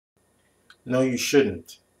No, you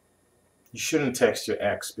shouldn't. You shouldn't text your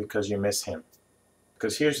ex because you miss him.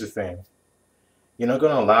 Because here's the thing, you're not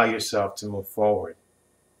going to allow yourself to move forward,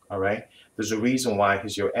 all right? There's a reason why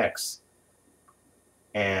he's your ex.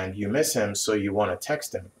 And you miss him, so you want to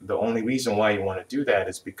text him. The only reason why you want to do that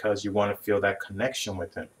is because you want to feel that connection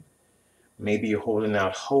with him. Maybe you're holding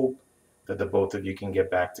out hope that the both of you can get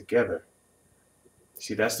back together.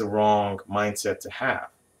 See, that's the wrong mindset to have.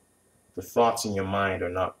 The thoughts in your mind are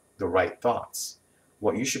not the right thoughts.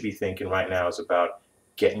 What you should be thinking right now is about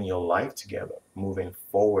getting your life together, moving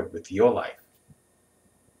forward with your life.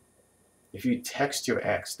 If you text your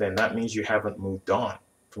ex, then that means you haven't moved on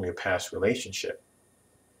from your past relationship.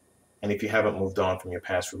 And if you haven't moved on from your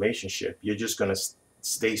past relationship, you're just going to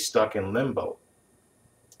stay stuck in limbo,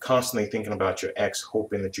 constantly thinking about your ex,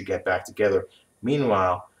 hoping that you get back together.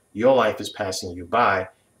 Meanwhile, your life is passing you by,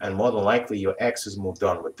 and more than likely your ex has moved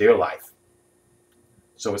on with their life.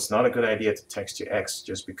 So it's not a good idea to text your ex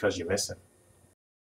just because you miss him.